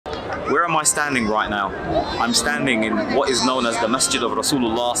Where am I standing right now? I'm standing in what is known as the Masjid of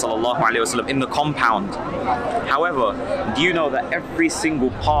Rasulullah sallallahu alaihi wasallam, in the compound. However, do you know that every single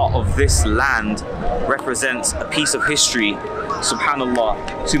part of this land represents a piece of history?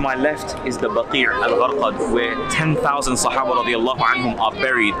 Subhanallah. To my left is the Baqi' al-Gharqad, where 10,000 Sahaba radiallahu anhum are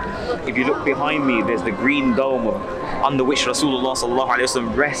buried. If you look behind me, there's the green dome under which Rasulullah sallallahu alaihi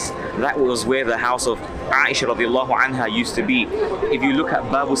wasallam rests. That was where the house of Aisha radiallahu anha used to be. If you look at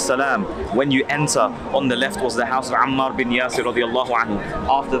Babu Salam, when you enter, on the left was the house of Ammar bin Yasir radiallahu anhu.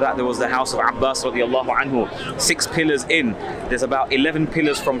 After that, there was the house of Abbas radiallahu anhu. 6 pillars in, there's about 11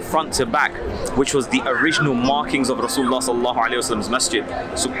 pillars from front to back, which was the original markings of Rasulullah sallallahu alaihi wasallam's masjid.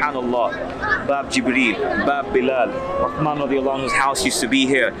 Subhanallah. Bab Jibreel, Bab Bilal, Uthman radiallahu anhu's house used to be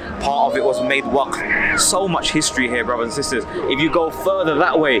here. Part of it was made waqf. So much history here, brothers and sisters. If you go further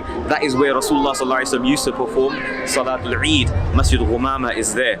that way, that is where Rasulullah sallallahu alaihi wasallam used to perform Salatul Eid. Masjid Ghumama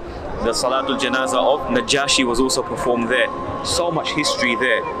is there. The Salatul Janazah of Najashi was also performed there. So much history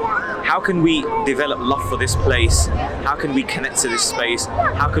there. How can we develop love for this place? How can we connect to this space?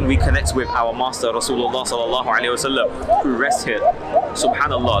 How can we connect with our Master Rasulullah sallallahu alaihi wasallam who rests here?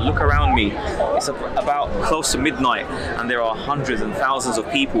 Subhanallah, look around me. It's about close to midnight and there are hundreds and thousands of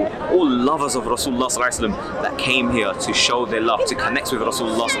people, all lovers of Rasulullah sallallahu alaihi wasallam, that came here to show their love, to connect with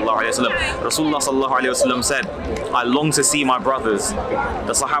Rasulullah sallallahu alaihi wasallam. Rasulullah sallallahu alaihi wasallam said, I long to see my brothers.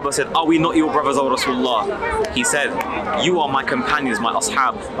 The Sahaba said, are we not your brothers, O Rasulullah? He said, you are my companions, my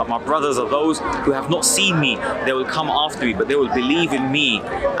ashab, but my brothers are those who have not seen me. They will come after me, but they will believe in me,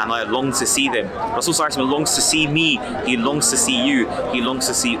 and I long to see them. Rasulullah longs to see me, he longs to see you, he longs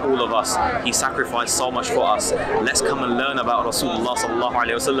to see all of us. He sacrificed so much for us. Let's come and learn about Rasulullah sallallahu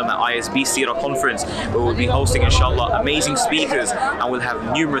alaihi wasallam at ISB Seerah conference, where we'll be hosting inshallah amazing speakers, and we'll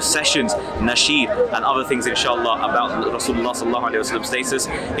have numerous sessions, nasheed and other things inshallah about Rasulullah sallallahu alaihi wasallam status.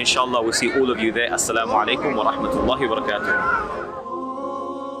 Inshallah we'll see all of you there. Assalamu alaikum wa rahmatullahi wa barakatuh.